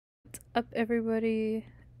Up everybody,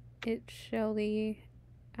 it's Shelly.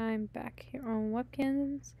 I'm back here on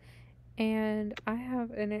Webkinz and I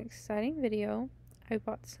have an exciting video. I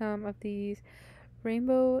bought some of these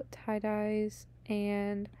rainbow tie-dyes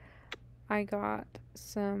and I got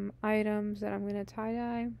some items that I'm going to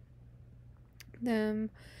tie-dye them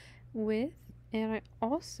with, and I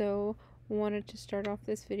also wanted to start off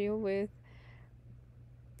this video with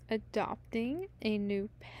adopting a new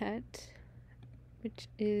pet, which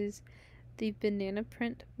is the banana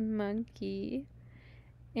print monkey,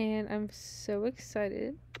 and I'm so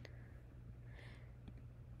excited.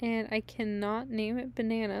 And I cannot name it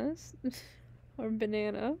Bananas or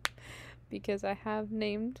Banana because I have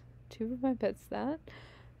named two of my pets that.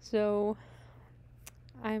 So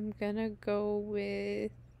I'm gonna go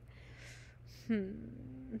with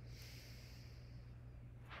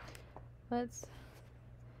let's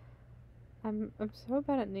I'm so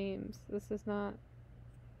bad at names. This is not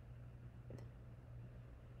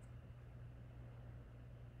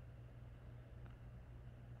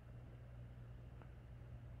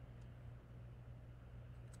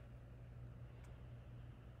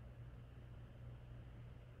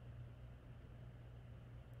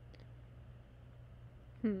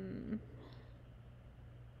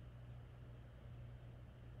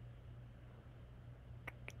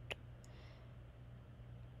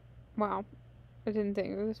wow. I didn't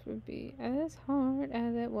think this would be as hard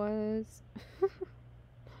as it was.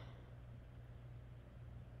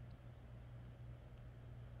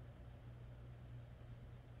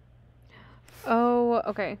 Oh,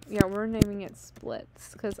 okay. Yeah, we're naming it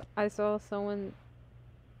Splits because I saw someone.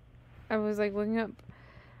 I was like looking up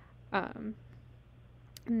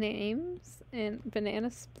names and banana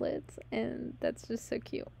splits, and that's just so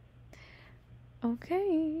cute.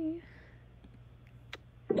 Okay.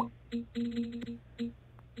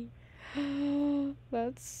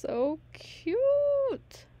 That's so cute.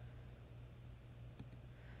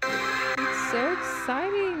 It's so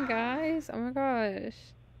exciting, guys. Oh my gosh.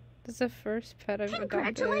 This is the first pet I've adopted.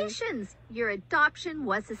 Congratulations! Your adoption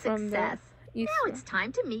was a success. Now it's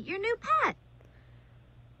time to meet your new pet.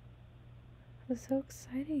 That's so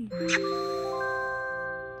exciting.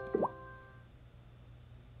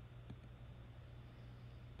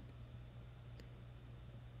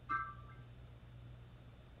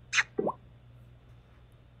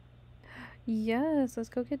 Yes, let's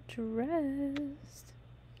go get dressed.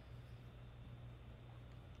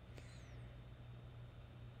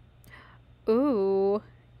 Ooh,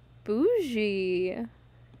 bougie.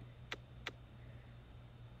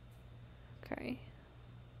 Okay.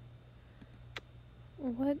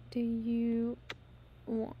 What do you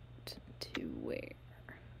want to wear?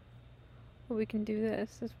 Well, we can do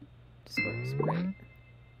this. This works great.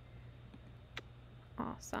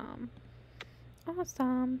 Awesome.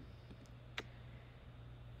 Awesome.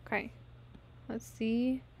 Okay. Let's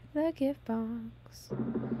see the gift box.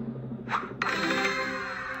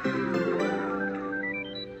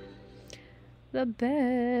 The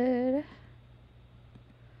bed.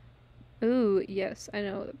 Ooh, yes, I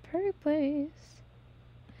know the perfect place.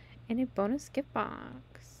 And a bonus gift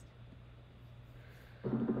box.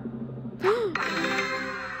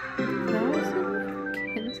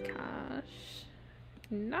 1,000 cash.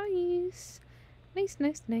 Nice.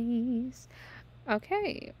 Nice.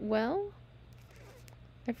 Okay, well,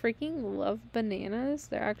 I freaking love bananas.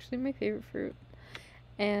 They're actually my favorite fruit.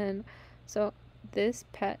 And so this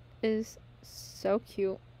pet is so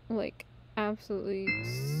cute. Like, absolutely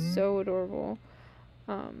so adorable.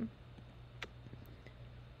 I'm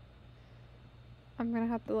gonna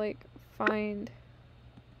have to like find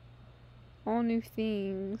all new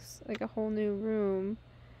things, like a whole new room.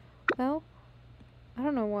 Well, I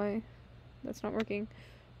don't know why that's not working.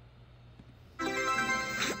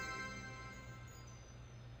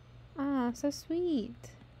 Ah, so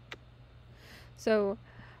sweet. So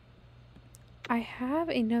I have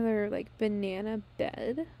another like banana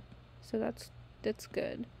bed, so that's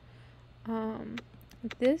good.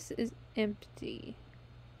 This is empty,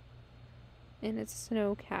 and it's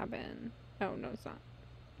snow cabin. Oh no, it's not.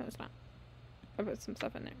 No, it's not. I put some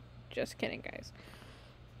stuff in there. Just kidding, guys.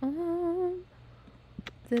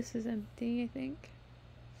 This is empty, I think.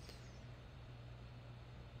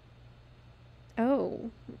 Oh,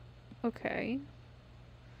 okay.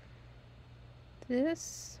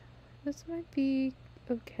 This might be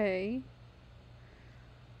okay.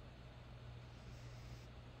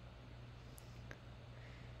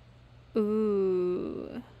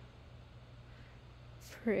 Ooh.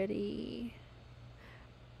 Pretty.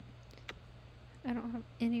 I don't have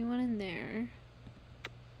anyone in there.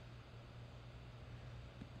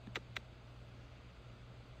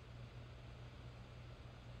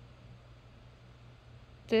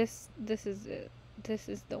 This is it. This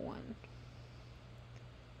is the one.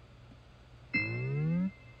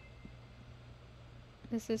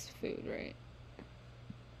 This is food, right?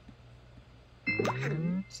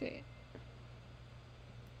 See it.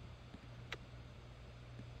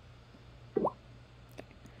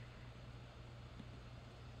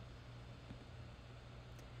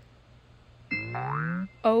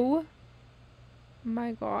 Oh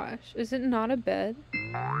my gosh. Is it not a bed?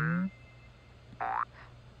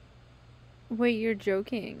 Wait, you're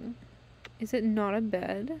joking. Is it not a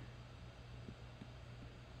bed?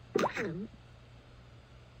 Hold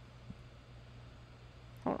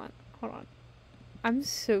on, hold on. I'm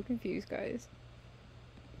so confused, guys.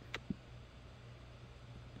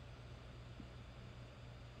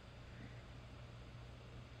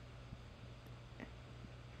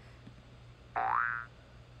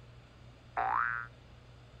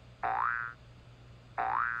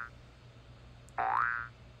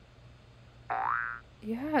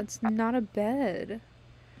 Yeah, it's not a bed.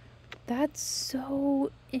 That's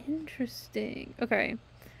so interesting. Okay,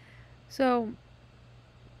 so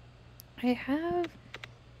I have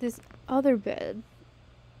this other bed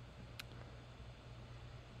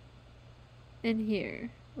in here.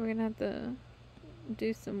 We're gonna have to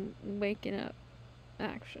do some waking up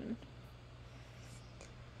action.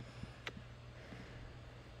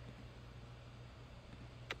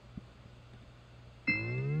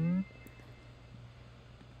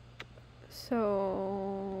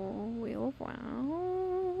 So, Wheel of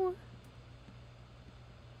Wow.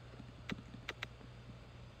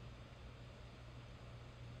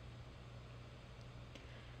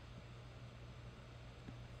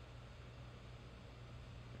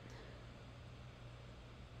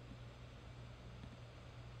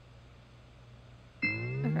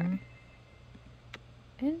 Okay.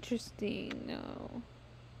 Interesting, no.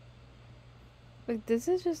 Like, this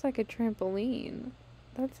is just like a trampoline.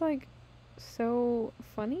 That's like so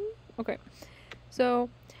funny. Okay, so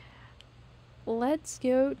let's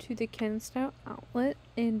go to the Kinstyle outlet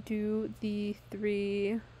and do the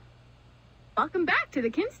 3. Welcome back to the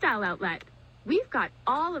Kinstyle outlet. We've got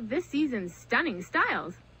all of this season's stunning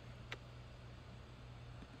styles.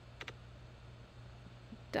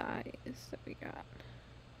 Dyes that we got.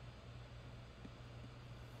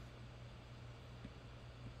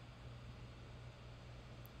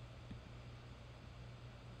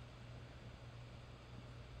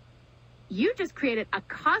 You just created a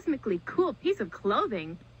cosmically cool piece of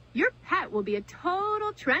clothing. Your pet will be a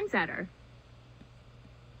total trendsetter.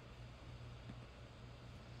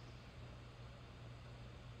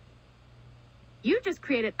 You just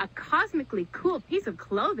created a cosmically cool piece of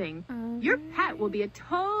clothing. Your pet will be a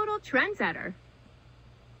total trendsetter.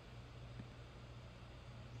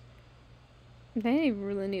 They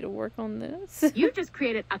really need to work on this. You just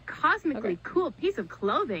created a cosmically cool piece of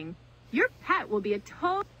clothing. Your pet will be a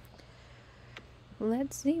total...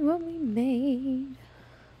 Let's see what we made.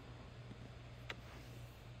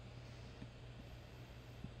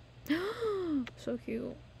 So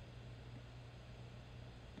cute.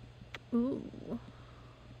 Ooh.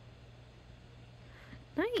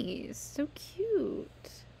 Nice. So cute.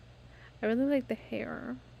 I really like the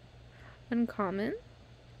hair. Uncommon.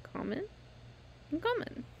 Common.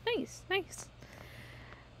 Uncommon. Nice. Nice.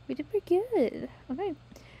 We did pretty good. Okay.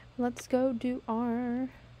 Let's go do our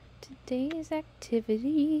today's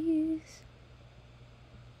activities.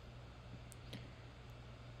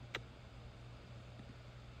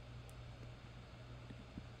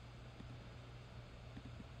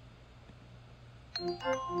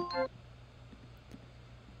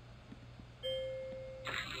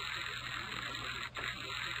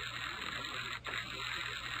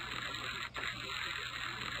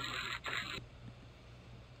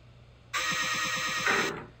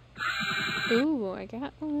 Ooh, I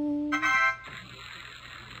got one.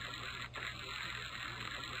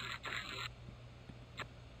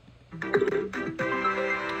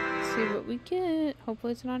 See what we get.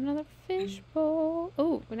 Hopefully it's not another fish bowl.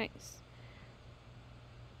 Oh, nice.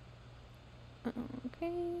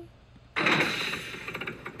 Okay.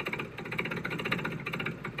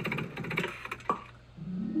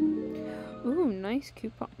 Ooh, nice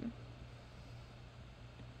coupon.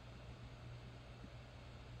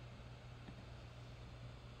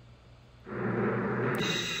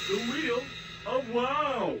 The Wheel of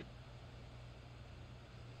Wow!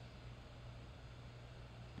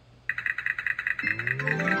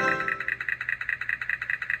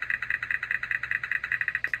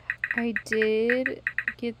 I did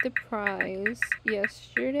get the prize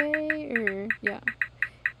yesterday, or yeah.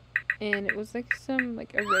 And it was like some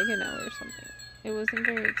like oregano or something. It wasn't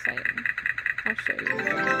very exciting. I'll show you if I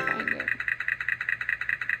can find it.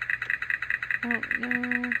 I don't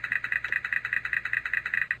know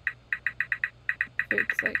if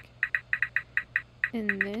it's like in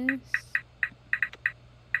this.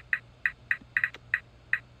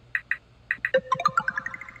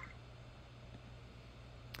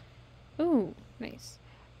 Ooh, nice.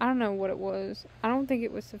 I don't know what it was. I don't think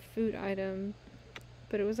it was a food item,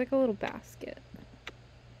 but it was like a little basket.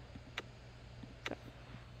 So.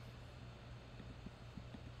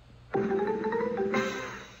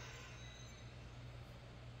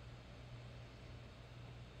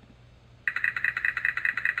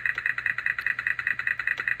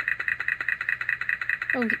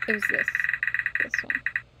 Oh, it was this one.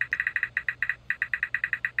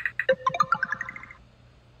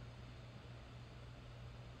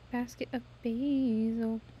 Basket of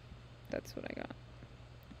basil. That's what I got.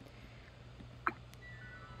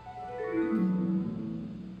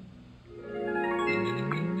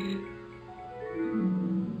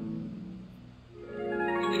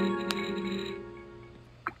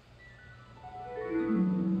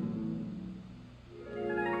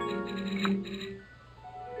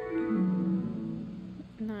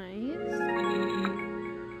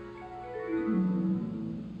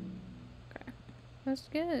 That's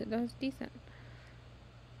good. That was decent.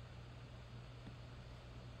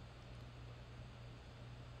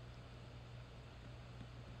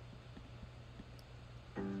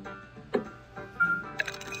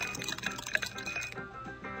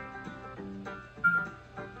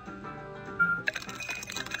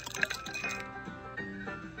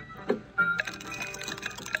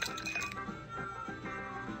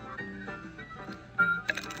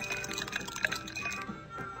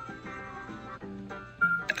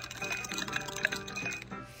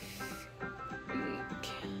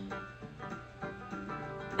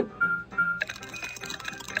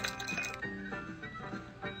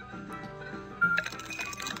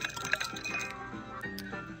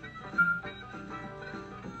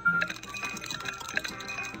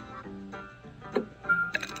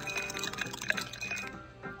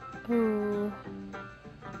 Ooh.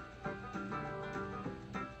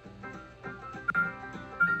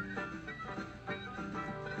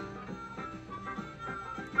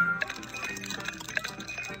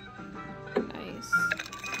 Nice.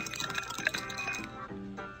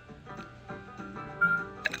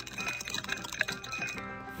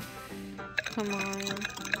 Come on.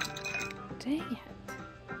 Dang it.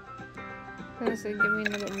 I was gonna say give me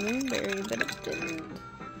another moonberry, but it didn't.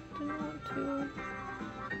 Didn't want to.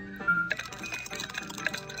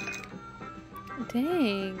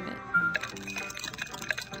 Dang. Okay.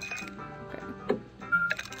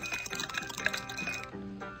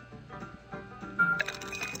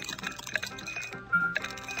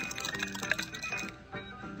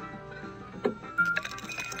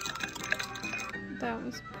 That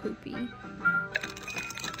was poopy.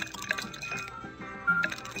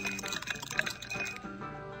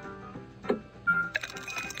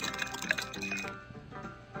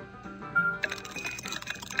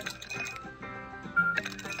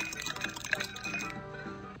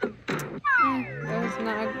 That was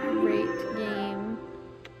not a great game.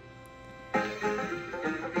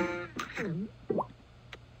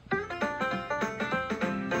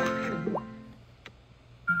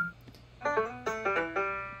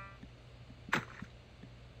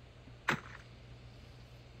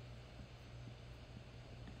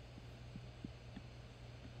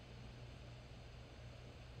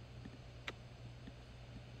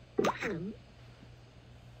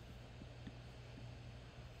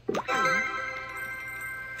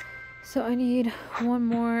 So I need one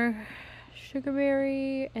more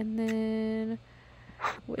sugarberry and then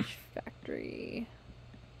Wish Factory.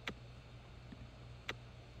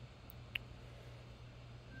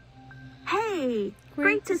 Hey,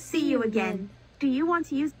 great to see you again. Do you want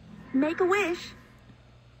to use Make a Wish?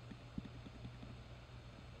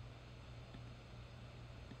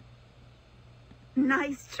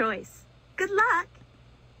 Nice choice. Good luck.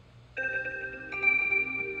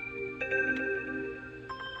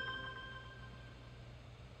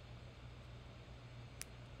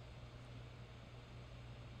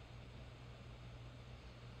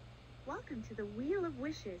 Welcome to the Wheel of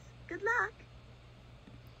Wishes. Good luck.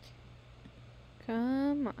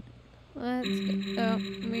 Come on. Let's go. Oh,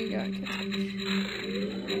 we got catch.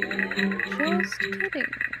 Just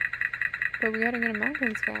kidding. But we gotta get a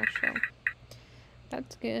mountain scash, so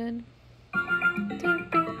that's good.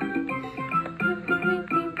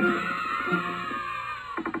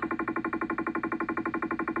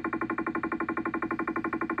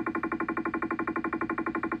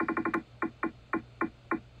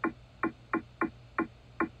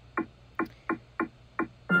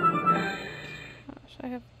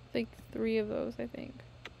 like 3 of those, I think.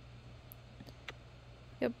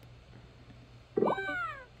 Yep.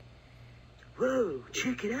 Whoa,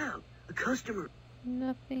 check it out. A customer.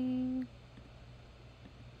 Nothing.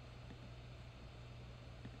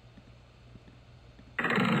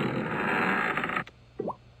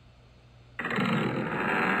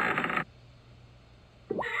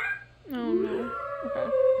 Oh no. Okay.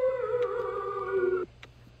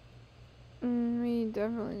 We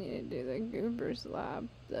definitely need to do the Goober's lab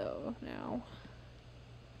though now.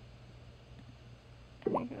 I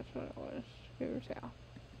think that's what it was. Goober's house.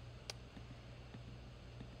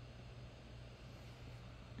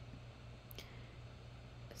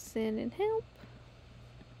 Send and help.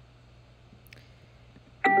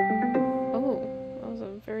 Oh, that was a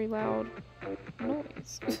very loud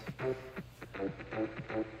noise.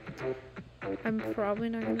 I'm probably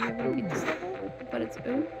not gonna be able to beat this level, but it's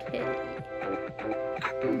okay.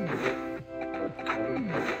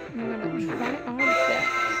 We're gonna try our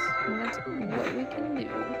best, and that's what we can do.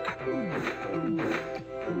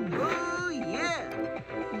 Oh, yeah.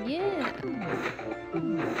 Yeah.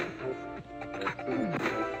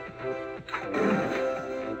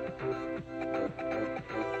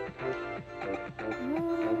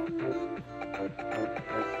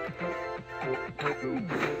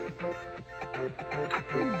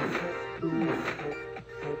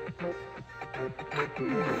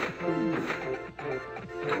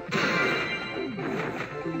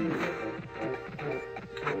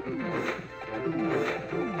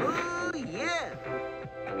 Oh, yeah.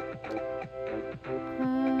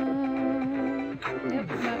 Yep,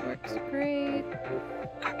 that works great.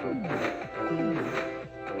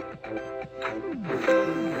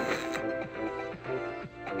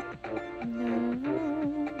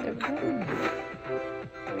 No, there we go.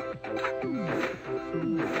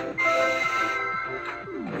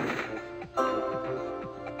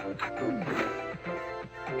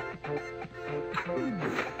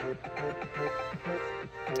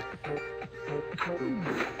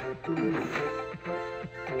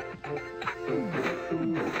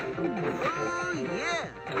 Oh, yeah.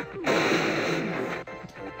 Okay.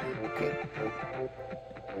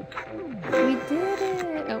 We did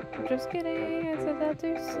it! Oh, just kidding. I said that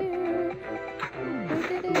too soon. We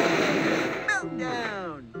did it!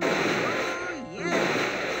 Meltdown. Oh, yeah.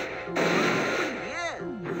 Oh, yeah.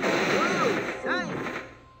 Whoa, science.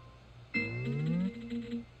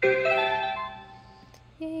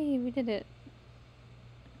 Yay, we did it.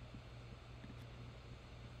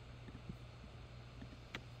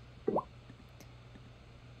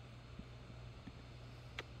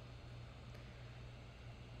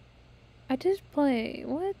 I just play.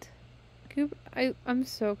 What? I'm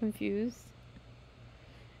so confused.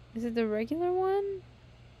 Is it the regular one?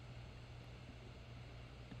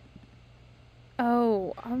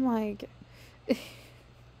 Oh, I'm like...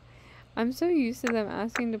 I'm so used to them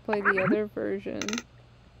asking to play the other version.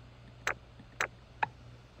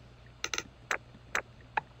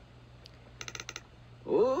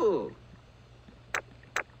 Oh.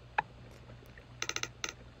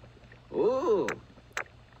 Oh.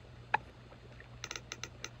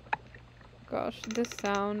 Gosh, the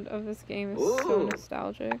sound of this game is so Ooh.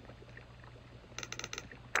 nostalgic.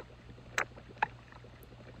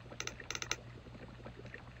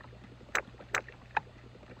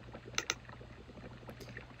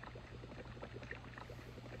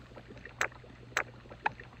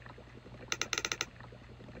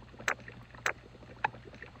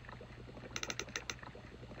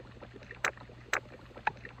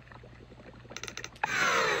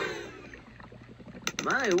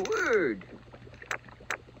 My word.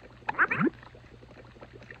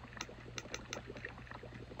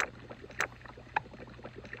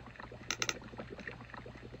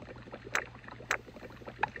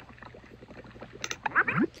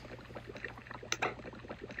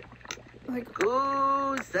 Like,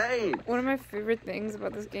 Go science. one of my favorite things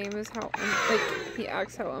about this game is how, he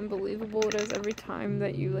acts how unbelievable it is every time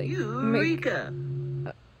that you, like, make Eureka.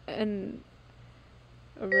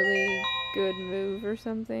 a really good move or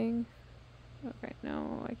something. Okay,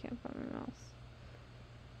 no, I can't find my mouse.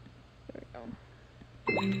 There we go.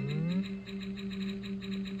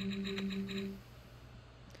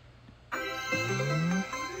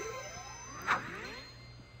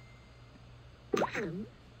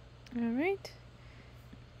 Alright.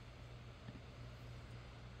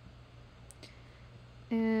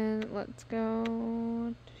 And let's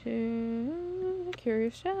go to the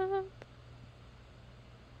Curious Shop.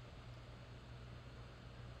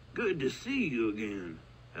 Good to see you again.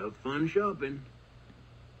 Have fun shopping.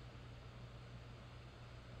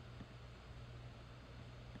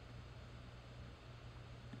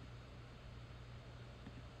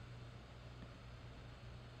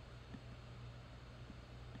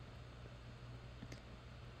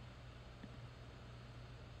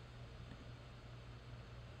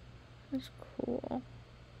 That's cool.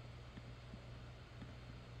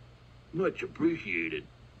 Much appreciated.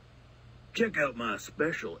 Check out my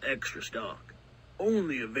special extra stock.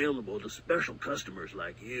 Only available to special customers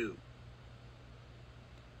like you.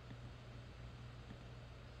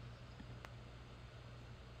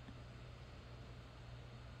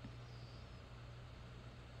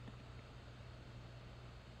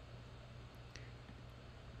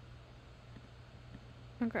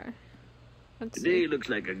 Okay. Let's Today see. looks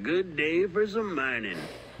like a good day for some mining.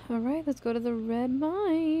 Alright, let's go to the red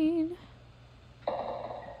mine.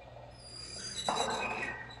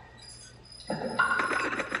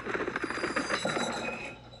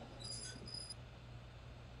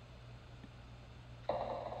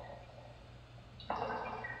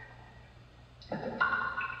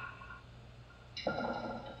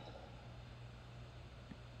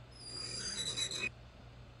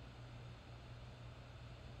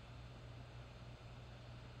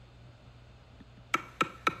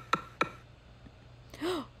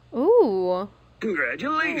 Ooh!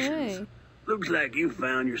 Congratulations! Hey. Looks like you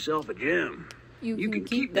found yourself a gem. You can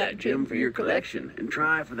keep that gem for your collection and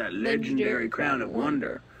try for that legendary crown of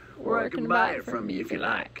wonder. Or I can buy it from you if you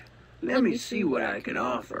like. Let me see what I can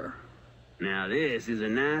offer. Now this is a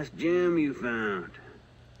nice gem you found.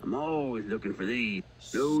 I'm always looking for these.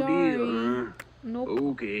 No Sorry. deal, huh? Nope.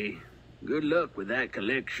 Okay. Good luck with that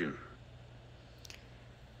collection.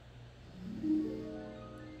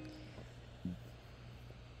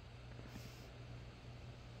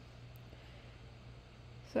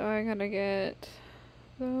 So I gotta get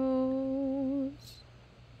those.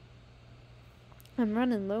 I'm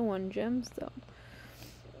running low on gems though.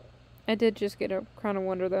 I did just get a crown of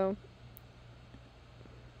wonder though.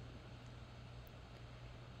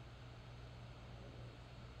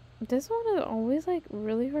 This one is always like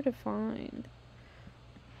really hard to find.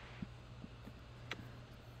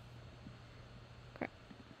 Okay.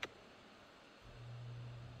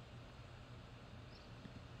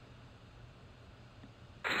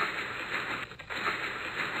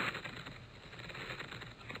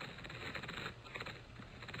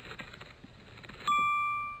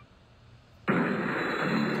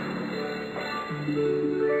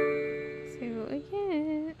 See what we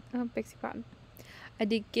get. Oh, Pixie Pod. I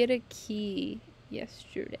did get a key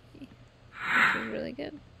yesterday, which was really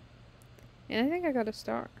good. And I think I got a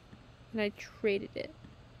star. And I traded it.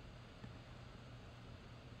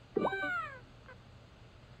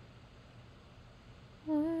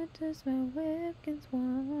 What does my Webkinz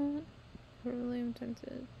want? Really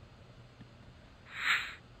intensive.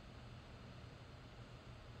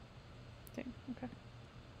 Dang, okay.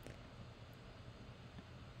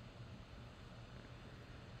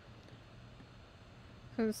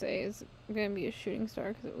 I was gonna say it's gonna be a shooting star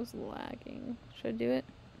because it was lagging. Should I do it?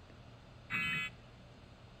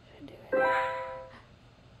 Should I do it?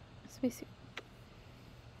 Let me see.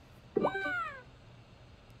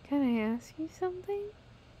 Can I ask you something?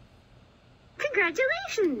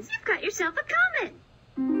 Congratulations! You've got yourself a comet!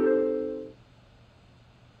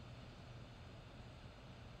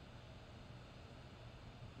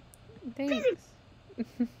 Thanks.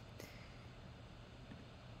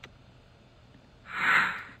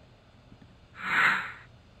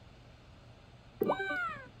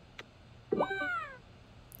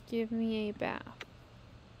 Give me a bath.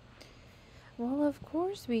 Well, of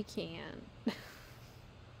course we can.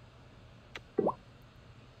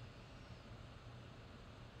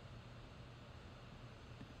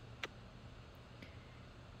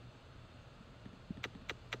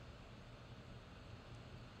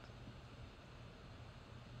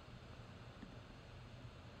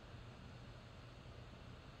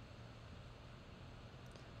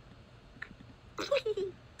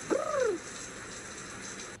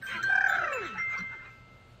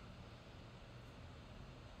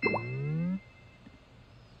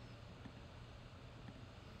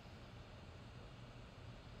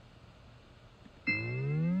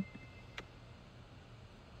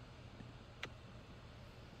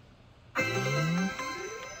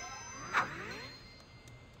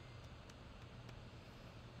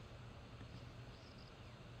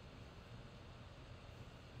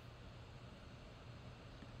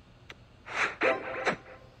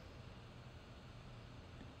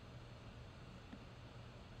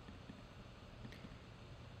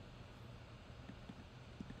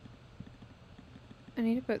 I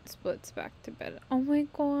need to put Splits back to bed. Oh my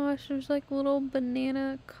gosh, there's like little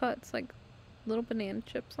banana cuts, like little banana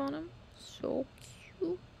chips on them. So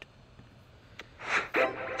cute.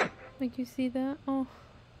 Like, you see that? Oh,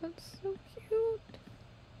 that's so cute.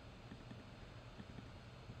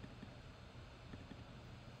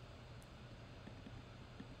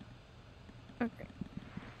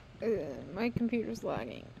 My computer's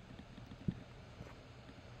lagging.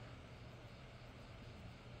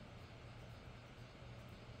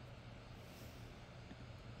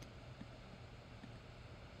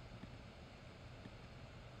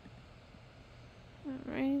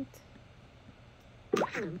 Alright.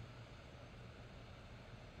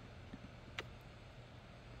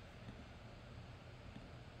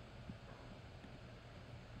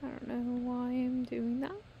 I don't know why I'm doing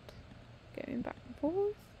that. Going back and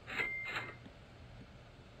forth.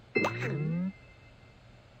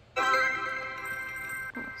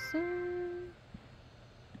 Awesome.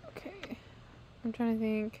 Okay. I'm trying to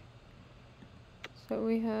think. So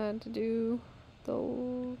we had to do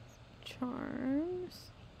those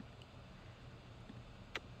charms.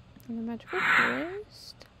 And the magical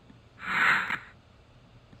forest.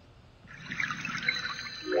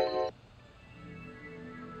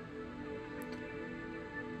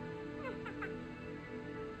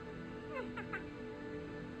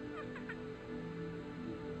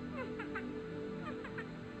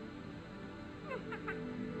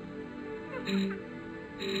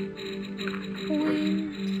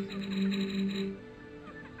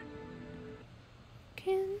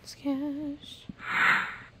 Webkinz cash.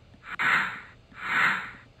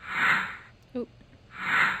 Oh.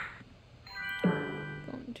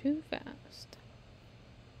 Going too fast.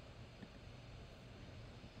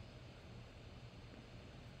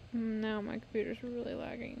 Now my computer's really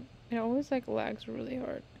lagging. It always like lags really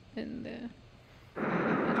hard in the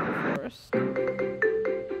magical forest.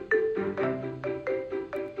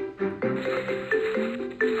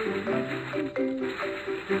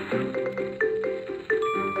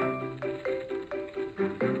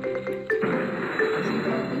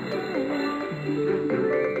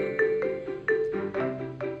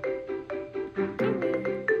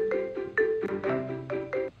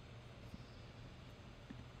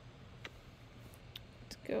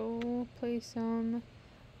 Let's go play some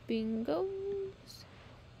bingos.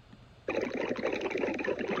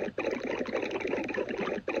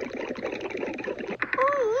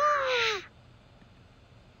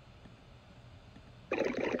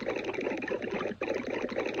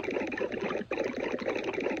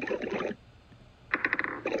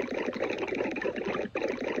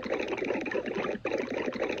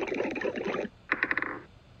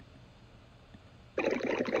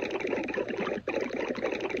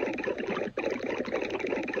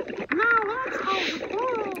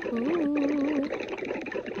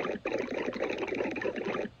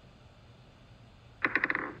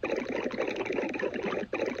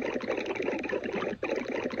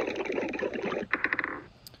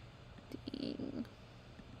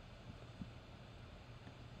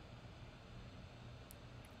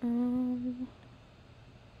 Let's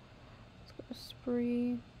go to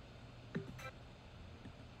spree.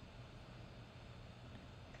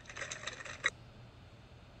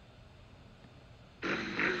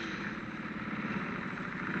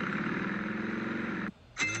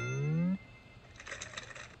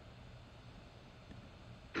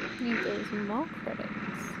 Need those mall credits.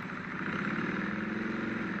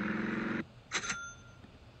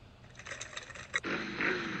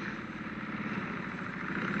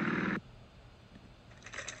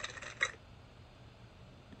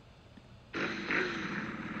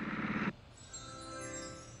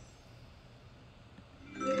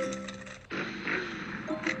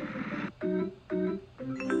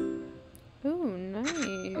 Ooh,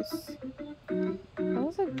 nice. That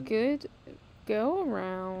was a good go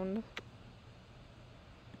around.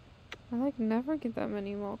 I like never get that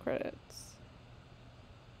many mall credits.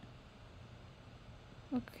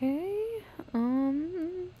 Okay,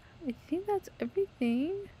 I think that's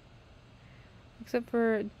everything. Except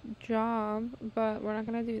for job, but we're not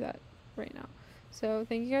gonna do that right now. So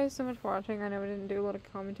thank you guys so much for watching. I know I didn't do a lot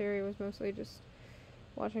of commentary, it was mostly just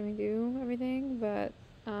watching me do everything, but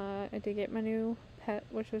I did get my new pet,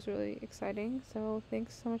 which was really exciting. So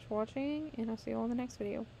thanks so much for watching, and I'll see you all in the next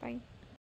video. Bye.